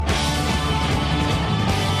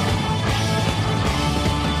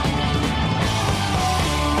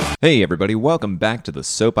Hey everybody, welcome back to the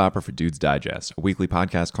Soap Opera for Dudes Digest, a weekly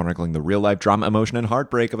podcast chronicling the real-life drama, emotion, and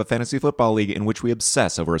heartbreak of a fantasy football league in which we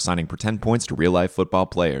obsess over assigning pretend points to real-life football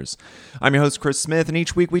players. I'm your host, Chris Smith, and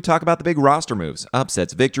each week we talk about the big roster moves,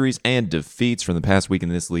 upsets, victories, and defeats from the past week in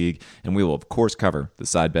this league, and we will of course cover the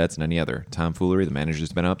side bets and any other tomfoolery the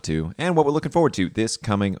manager's been up to, and what we're looking forward to this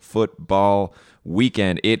coming football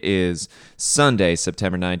weekend. It is Sunday,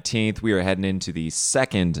 September 19th. We are heading into the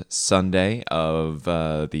second Sunday of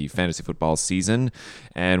the fantasy football season,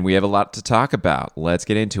 and we have a lot to talk about. Let's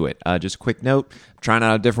get into it. Just a quick note, I'm trying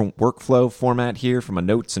out a different workflow format here for my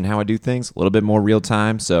notes and how I do things, a little bit more real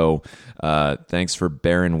time, so thanks for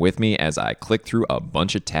bearing with me as I click through a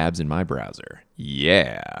bunch of tabs in my browser.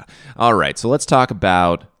 Yeah. All right, so let's talk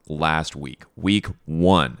about last week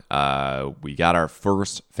 1. We got our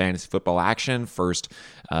first fantasy football action, first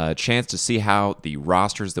chance to see how the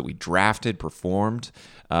rosters that we drafted performed.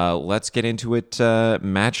 Let's get into it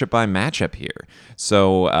matchup by matchup here.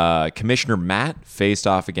 So Commissioner Matt faced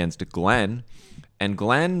off against Glenn, and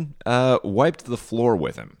Glenn wiped the floor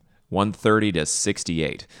with him. 130 to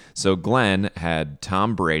 68. So Glenn had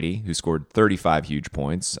Tom Brady, who scored 35 huge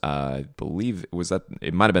points. I believe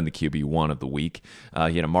it might have been the QB1 of the week.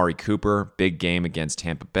 He had Amari Cooper, big game against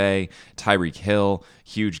Tampa Bay. Tyreek Hill,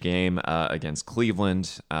 huge game against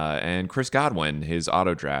Cleveland. And Chris Godwin, his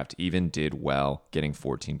auto draft, even did well, getting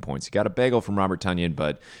 14 points. He got a bagel from Robert Tonyan,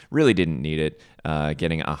 but really didn't need it.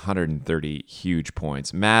 Getting 130 huge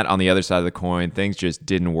points. Matt, on the other side of the coin, things just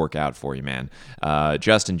didn't work out for you, man.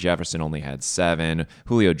 Justin Jefferson only had 7.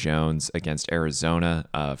 Julio Jones against Arizona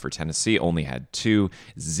for Tennessee only had 2.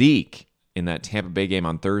 Zeke in that Tampa Bay game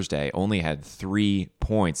on Thursday only had 3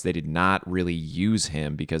 points. They did not really use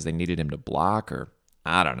him because they needed him to block, or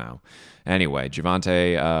I don't know. Anyway,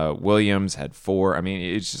 Javonte Williams had 4. I mean,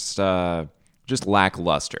 it's just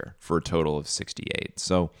lackluster for a total of 68.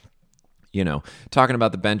 So, talking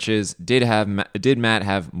about the benches, did Matt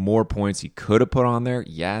have more points he could have put on there?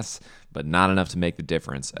 Yes, but not enough to make the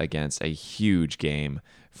difference against a huge game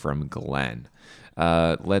from Glenn.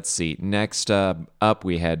 Let's see. Next up,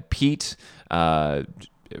 we had Pete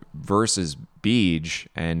versus Beej,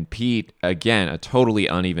 and Pete, again, a totally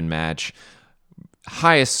uneven match.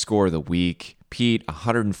 Highest score of the week. Pete,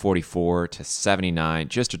 144 to 79.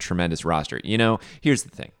 Just a tremendous roster. Here's the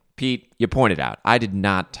thing. Pete, you pointed out, I did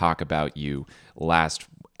not talk about you last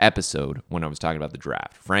episode when I was talking about the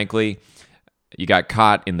draft. Frankly, you got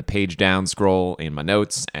caught in the page down scroll in my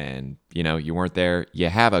notes, and, you weren't there. You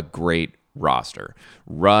have a great roster.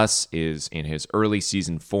 Russ is in his early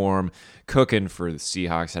season form, cooking for the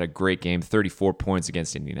Seahawks, had a great game, 34 points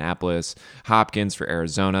against Indianapolis. Hopkins for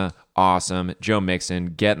Arizona, awesome. Joe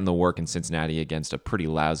Mixon getting the work in Cincinnati against a pretty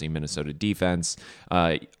lousy Minnesota defense.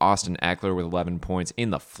 Austin Eckler with 11 points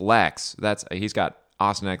in the flex. He's got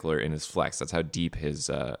Austin Eckler in his flex. That's how deep his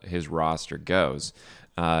roster goes,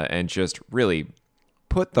 and just really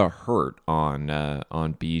put the hurt on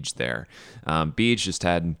Beej there. Beej just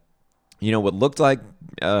had what looked like,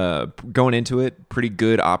 going into it, pretty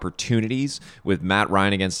good opportunities with Matt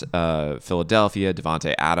Ryan against Philadelphia,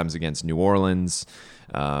 Devontae Adams against New Orleans,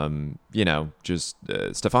 Stephon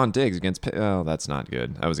Diggs against, that's not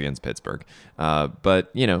good. That was against Pittsburgh.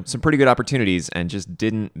 But, some pretty good opportunities and just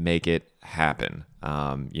didn't make it happen.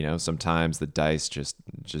 Sometimes the dice just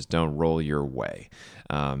don't roll your way.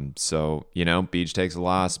 So, Beej takes a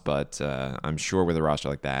loss, but I'm sure with a roster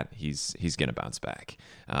like that, he's going to bounce back.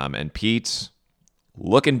 And Pete,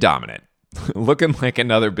 looking dominant. Looking like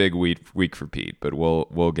another big week for Pete, but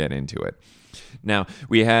we'll get into it. Now,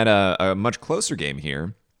 we had a much closer game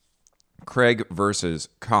here. Craig versus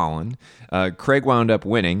Colin. Craig wound up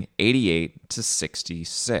winning 88 to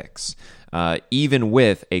 66, even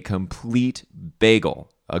with a complete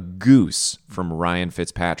bagel, a goose from Ryan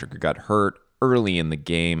Fitzpatrick, who got hurt early in the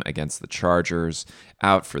game against the Chargers,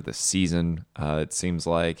 out for the season, it seems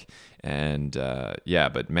like. And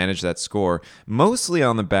but managed that score mostly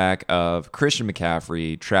on the back of Christian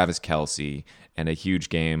McCaffrey, Travis Kelce, and a huge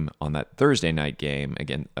game on that Thursday night game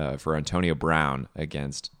again for Antonio Brown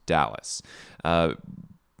against Dallas.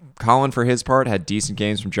 Colin, for his part, had decent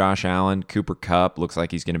games from Josh Allen. Cooper Kupp looks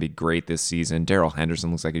like he's going to be great this season. Darrell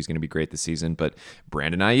Henderson looks like he's going to be great this season. But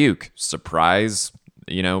Brandon Ayuk, surprise,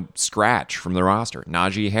 scratch from the roster.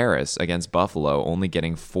 Najee Harris against Buffalo, only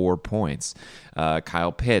getting 4 points.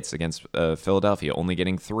 Kyle Pitts against Philadelphia, only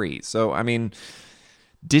getting 3. So, I mean,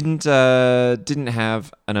 didn't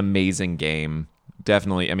have an amazing game,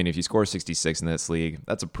 definitely. I mean, if you score 66 in this league,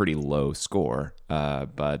 that's a pretty low score.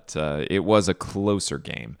 But it was a closer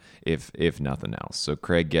game, if nothing else. So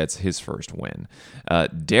Craig gets his first win.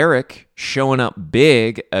 Derek showing up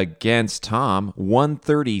big against Tom,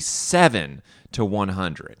 137 to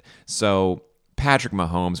 100. So Patrick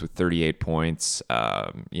Mahomes with 38 points,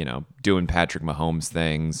 doing Patrick Mahomes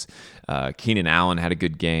things. Keenan Allen had a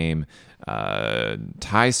good game.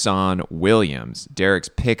 Tyson Williams, Derek's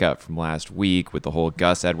pickup from last week with the whole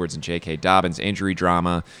Gus Edwards and J.K. Dobbins injury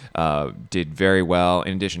drama, did very well.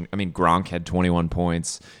 In addition, I mean, Gronk had 21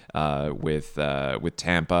 points with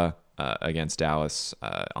Tampa against Dallas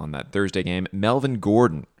on that Thursday game. Melvin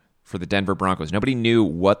Gordon for the Denver Broncos. Nobody knew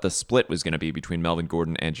what the split was going to be between Melvin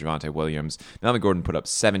Gordon and Javonte Williams. Melvin Gordon put up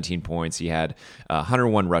 17 points. He had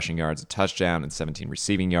 101 rushing yards, a touchdown, and 17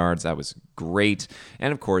 receiving yards. That was great.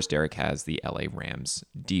 And, of course, Derek has the LA Rams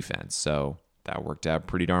defense, so that worked out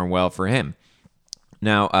pretty darn well for him.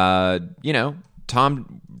 Now,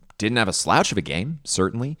 Tom didn't have a slouch of a game,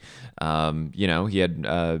 certainly. He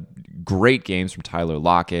had great games from Tyler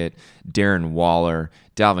Lockett, Darren Waller.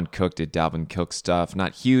 Dalvin Cook did Dalvin Cook stuff.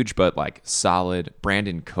 Not huge, but like solid.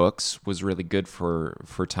 Brandon Cooks was really good for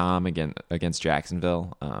Tom against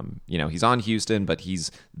Jacksonville. He's on Houston, but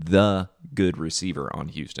he's the good receiver on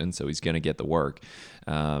Houston, so he's going to get the work.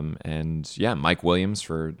 Mike Williams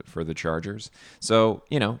for the Chargers. So,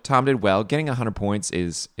 Tom did well. Getting 100 points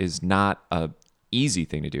is not a easy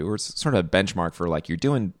thing to do, or it's sort of a benchmark for like you're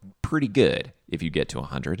doing pretty good if you get to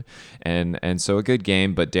 100. And so a good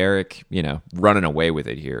game, but Derek, running away with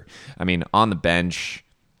it here. I mean, on the bench,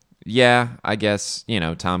 yeah, I guess,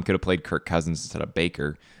 Tom could have played Kirk Cousins instead of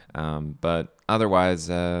Baker. But otherwise,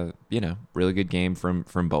 really good game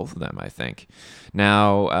from both of them, I think.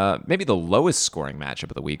 Now, maybe the lowest scoring matchup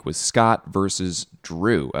of the week was Scott versus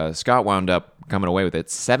Drew. Scott wound up coming away with it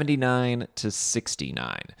 79 to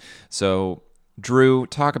 69. So Drew,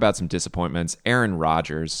 talk about some disappointments. Aaron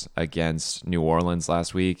Rodgers against New Orleans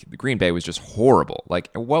last week. The Green Bay was just horrible. Like,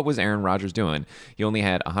 what was Aaron Rodgers doing? He only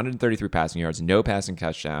had 133 passing yards, no passing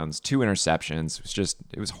touchdowns, 2 interceptions.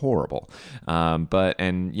 It was horrible. Drew had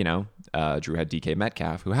DK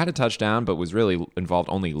Metcalf, who had a touchdown, but was really involved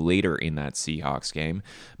only later in that Seahawks game.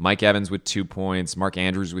 Mike Evans with 2 points, Mark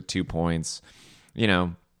Andrews with 2 points.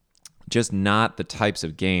 Just not the types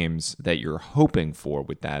of games that you're hoping for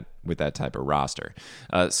with that type of roster.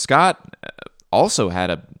 Scott also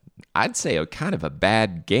had I'd say a kind of a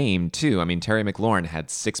bad game too. I mean, Terry McLaurin had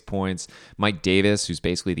 6 points. Mike Davis, who's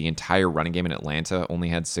basically the entire running game in Atlanta, only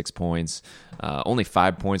had 6 points. Only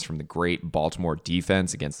 5 points from the great Baltimore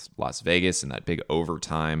defense against Las Vegas in that big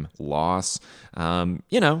overtime loss.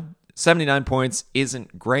 79 points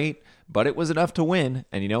isn't great, but it was enough to win.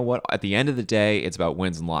 And you know what? At the end of the day, it's about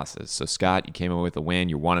wins and losses. So, Scott, you came away with a win.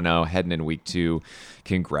 You're 1-0 heading into week 2.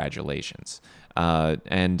 Congratulations.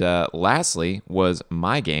 Lastly was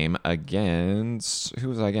my game against... Who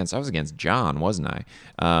was I against? I was against John, wasn't I?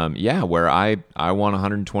 Where I won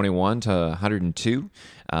 121 to 102.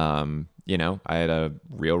 I had a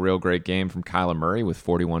real great game from Kyler Murray with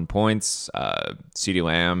 41 points. CeeDee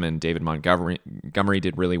Lamb and David Montgomery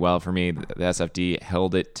did really well for me. The SFD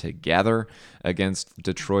held it together against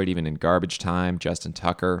Detroit, even in garbage time. Justin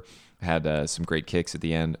Tucker had some great kicks at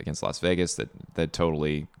the end against Las Vegas that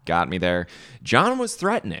totally got me there. John was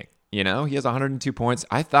threatening. He has 102 points.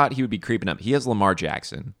 I thought he would be creeping up. He has Lamar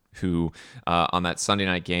Jackson, who on that Monday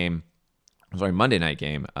night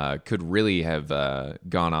game, could really have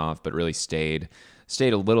gone off, but really stayed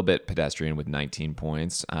a little bit pedestrian with 19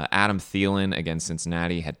 points. Adam Thielen against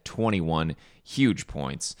Cincinnati had 21 huge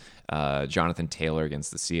points. Jonathan Taylor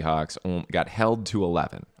against the Seahawks got held to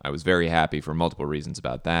 11. I was very happy for multiple reasons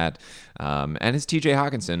about that. And his TJ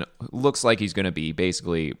Hawkinson looks like he's going to be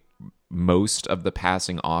basically most of the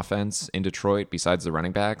passing offense in Detroit besides the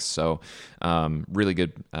running backs. So really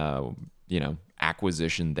good,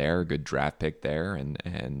 acquisition there, good draft pick there,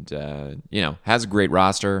 and has a great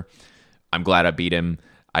roster. I'm glad I beat him.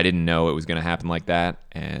 I didn't know it was going to happen like that,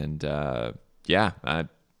 and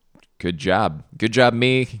good job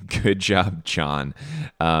me, good job John.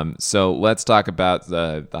 So let's talk about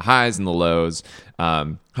the highs and the lows.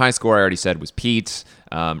 High score I already said was Pete,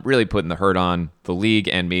 really putting the hurt on the league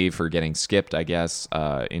and me for getting skipped, I guess,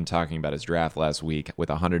 in talking about his draft last week with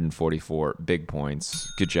 144 big points.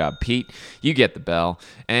 Good job, Pete. You get the bell.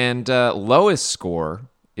 And lowest score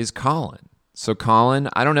is Colin. So Colin,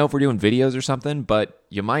 I don't know if we're doing videos or something, but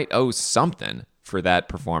you might owe something for that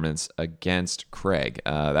performance against Craig.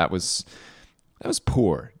 That was That was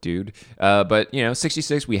poor, dude. But,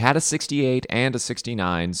 66, we had a 68 and a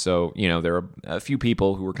 69. So, there are a few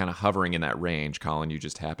people who were kind of hovering in that range. Colin, you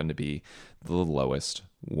just happened to be the lowest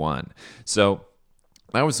one. So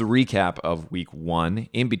that was the recap of week 1.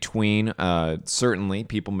 In between, certainly,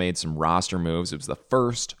 people made some roster moves. It was the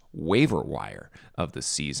first waiver wire of the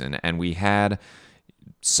season, and we had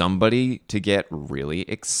somebody to get really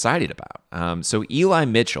excited about. So Eli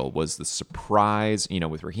Mitchell was the surprise,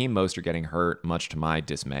 with Raheem Mostert getting hurt, much to my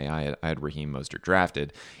dismay. I had Raheem Mostert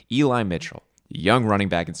drafted. Eli Mitchell, young running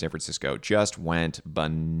back in San Francisco, just went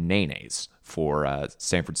bananas for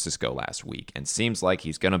San Francisco last week and seems like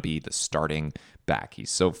he's going to be the starting back.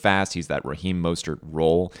 He's so fast. He's that Raheem Mostert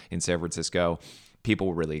role in San Francisco. People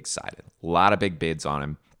were really excited. A lot of big bids on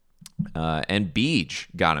him. And Beach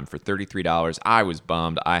got him for $33. I was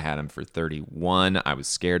bummed. I had him for $31. I was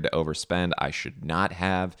scared to overspend. I should not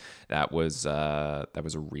have. That was a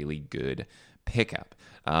really good pickup.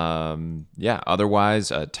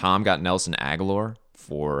 Otherwise, Tom got Nelson Aguilar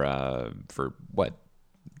for what?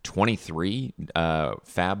 23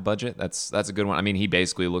 fab budget. That's a good one. I mean, he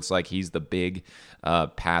basically looks like he's the big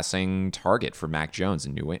passing target for Mac Jones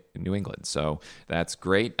in New England. So that's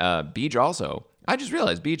great. Beach also, I just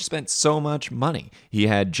realized Beach spent so much money. He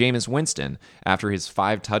had Jameis Winston after his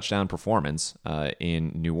 5 touchdown performance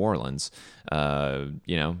in New Orleans.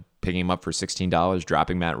 Picking him up for $16,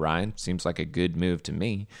 dropping Matt Ryan seems like a good move to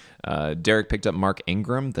me. Derek picked up Mark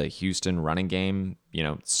Ingram, the Houston running game,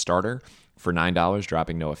 starter, for $9,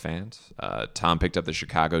 dropping Noah Fant. Tom picked up the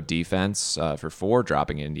Chicago defense for $4,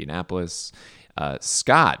 dropping Indianapolis.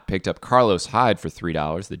 Scott picked up Carlos Hyde for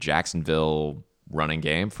 $3, the Jacksonville running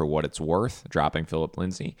game for what it's worth, dropping Philip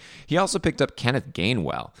Lindsay. He also picked up Kenneth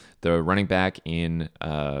Gainwell, the running back in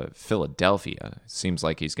Philadelphia. Seems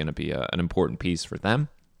like he's going to be an important piece for them.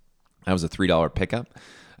 That was a $3 pickup.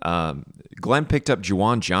 Glenn picked up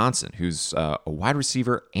Juwan Johnson, who's a wide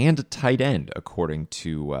receiver and a tight end, according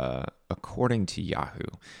to Yahoo.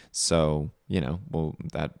 So,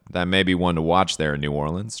 that may be one to watch there in New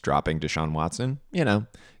Orleans, dropping Deshaun Watson.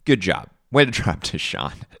 Good job. Way to drop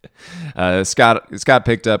Deshaun. Scott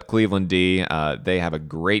picked up Cleveland D. They have a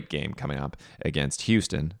great game coming up against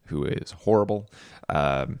Houston, who is horrible.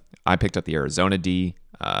 I picked up the Arizona D.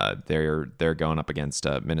 They're going up against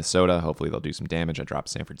Minnesota. Hopefully they'll do some damage. I dropped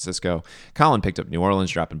San Francisco. Colin picked up New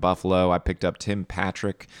Orleans, dropping Buffalo. I picked up Tim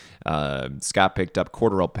Patrick. Scott picked up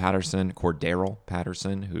Cordero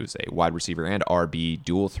Patterson, who's a wide receiver and RB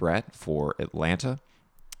dual threat for Atlanta,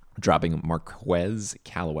 dropping Marquez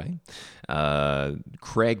Callaway.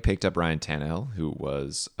 Craig picked up Ryan Tannehill, who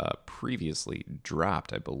was previously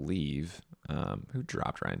dropped, I believe. Who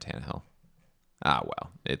dropped Ryan Tannehill? Well,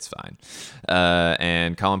 it's fine.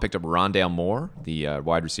 And Colin picked up Rondale Moore, the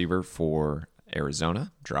wide receiver for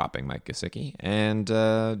Arizona, dropping Mike Gesicki. And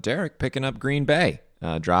Derek picking up Green Bay,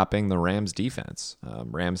 dropping the Rams defense.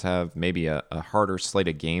 Rams have maybe a harder slate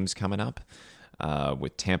of games coming up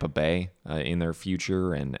with Tampa Bay in their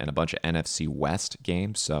future and a bunch of NFC West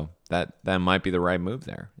games. So that might be the right move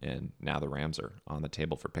there. And now the Rams are on the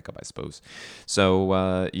table for pickup, I suppose. So,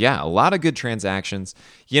 a lot of good transactions.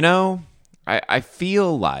 I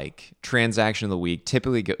feel like transaction of the week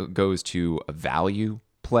typically goes to a value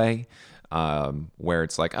play where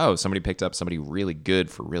it's like, oh, somebody picked up somebody really good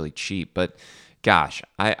for really cheap. But gosh,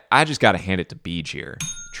 I just got to hand it to Beach here.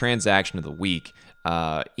 Transaction of the week.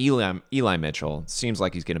 Eli Mitchell seems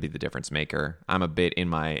like he's going to be the difference maker. I'm a bit in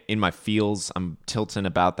my feels. I'm tilting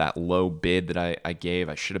about that low bid that I gave.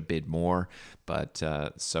 I should have bid more, but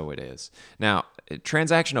so it is. Now,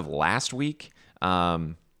 transaction of last week.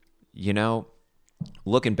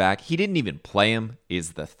 Looking back, he didn't even play him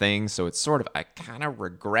is the thing. So it's sort of, I kind of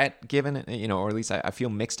regret giving it, or at least I feel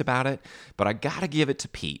mixed about it. But I got to give it to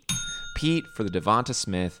Pete. Pete for the Devonta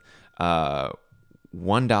Smith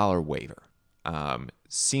 $1 waiver.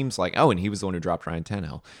 Seems like, and he was the one who dropped Ryan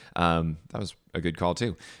Tannehill. That was a good call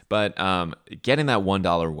too. But getting that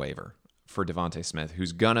 $1 waiver for Devonta Smith,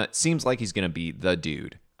 seems like he's gonna be the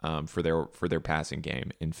dude for their passing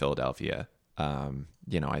game in Philadelphia.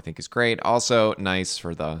 I think is great. Also nice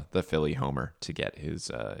for the Philly homer to get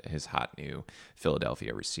his hot new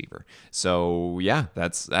Philadelphia receiver. So yeah,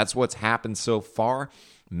 that's what's happened so far.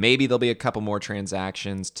 Maybe there'll be a couple more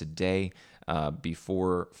transactions today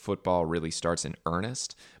before football really starts in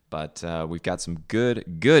earnest. But we've got some good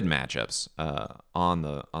matchups on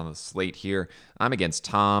the slate here. I'm against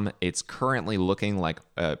Tom. It's currently looking like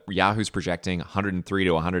Yahoo's projecting 103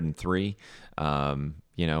 to 103.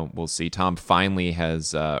 We'll see. Tom finally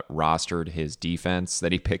has rostered his defense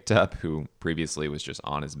that he picked up, who previously was just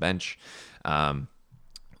on his bench.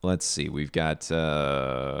 let's see. We've got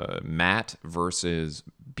Matt versus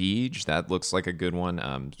Beej. That looks like a good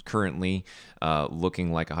one. Currently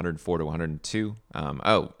looking like 104 to 102.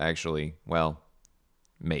 Actually, well,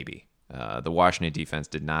 maybe. The Washington defense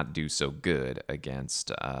did not do so good against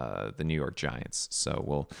the New York Giants,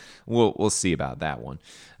 so we'll see about that one.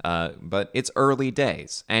 But it's early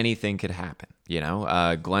days; anything could happen.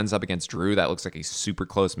 Glenn's up against Drew. That looks like a super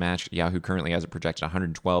close match. Yahoo currently has it projected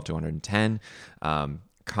 112 to 110.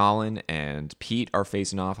 Colin and Pete are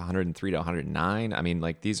facing off 103 to 109. I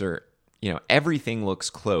mean, these are. Everything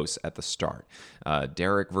looks close at the start.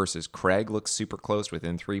 Derek versus Craig looks super close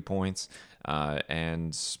within 3 points.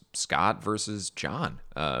 And Scott versus John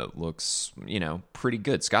looks, pretty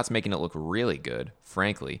good. Scott's making it look really good,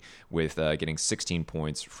 frankly, with getting 16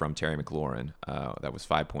 points from Terry McLaurin. That was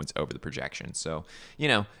 5 points over the projection. So,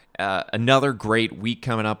 another great week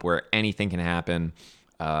coming up where anything can happen.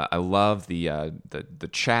 I love the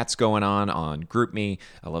chats going on GroupMe.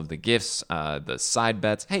 I love the GIFs, the side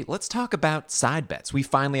bets. Hey, let's talk about side bets. We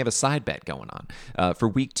finally have a side bet going on. For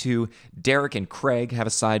week 2, Derek and Craig have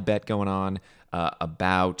a side bet going on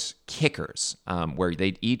about kickers, where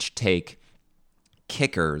they'd each take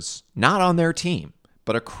kickers not on their team,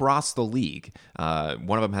 but across the league.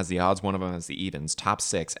 One of them has the odds, one of them has the evens, top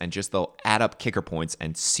 6, and just they'll add up kicker points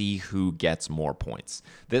and see who gets more points.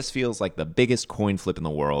 This feels like the biggest coin flip in the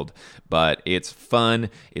world, but it's fun.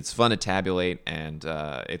 It's fun to tabulate, and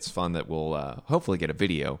it's fun that we'll hopefully get a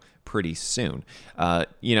video pretty soon. I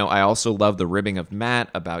also love the ribbing of Matt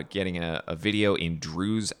about getting a video in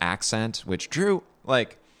Drew's accent, which Drew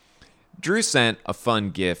sent a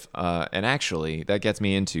fun GIF, and actually that gets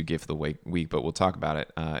me into GIF of the week, but we'll talk about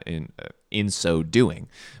it in so doing.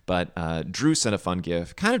 But Drew sent a fun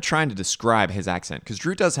GIF, kind of trying to describe his accent, because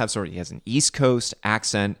Drew does have he has an East Coast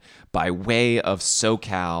accent by way of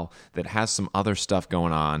SoCal that has some other stuff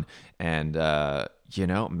going on, and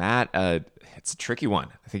Matt, it's a tricky one.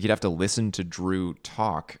 I think you'd have to listen to Drew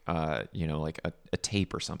talk, like a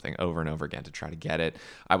tape or something over and over again to try to get it.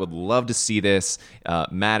 I would love to see this.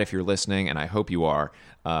 Matt, if you're listening, and I hope you are,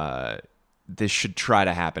 this should try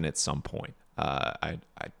to happen at some point.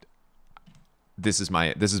 This is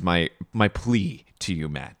my plea to you,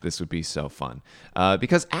 Matt. This would be so fun.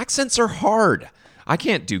 Because accents are hard. I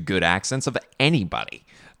can't do good accents of anybody.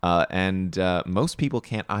 And most people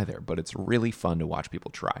can't either, but it's really fun to watch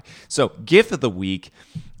people try. So, GIF of the week.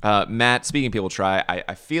 Matt, speaking of people try,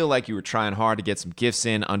 I feel like you were trying hard to get some GIFs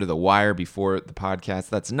in under the wire before the podcast.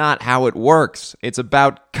 That's not how it works. It's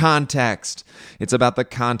about context. It's about the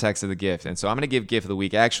context of the GIF. And so I'm going to give GIF of the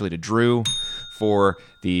week actually to Drew for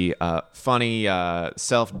the funny,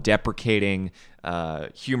 self-deprecating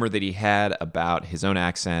humor that he had about his own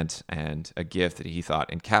accent, and a GIF that he thought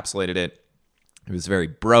encapsulated it. It was very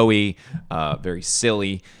bro-y, very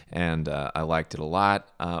silly, and I liked it a lot.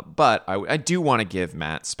 But I do want to give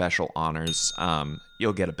Matt special honors.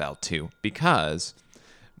 You'll get a belt too, because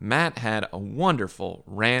Matt had a wonderful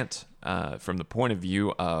rant from the point of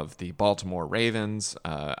view of the Baltimore Ravens.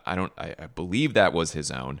 I believe that was his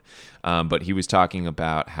own, but he was talking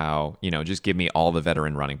about how, just give me all the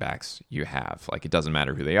veteran running backs you have. Like, it doesn't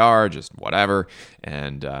matter who they are, just whatever.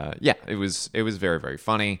 And it was very, very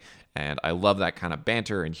funny. And I love that kind of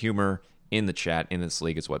banter and humor in the chat in this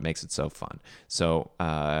league. Is what makes it so fun. So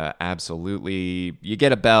absolutely, you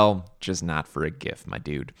get a bell, just not for a GIF, my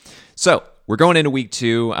dude. So we're going into week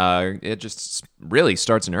 2. It just really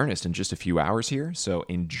starts in earnest in just a few hours here. So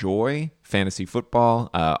enjoy fantasy football.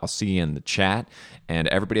 I'll see you in the chat. And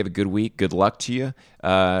everybody have a good week. Good luck to you.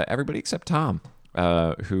 Everybody except Tom,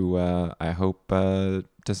 who I hope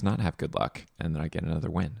does not have good luck and that I get another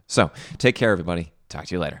win. So take care, everybody. Talk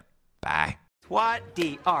to you later. Bye. What?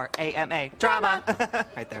 D-R-A-M-A. Drama.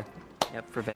 Right there. Yep, for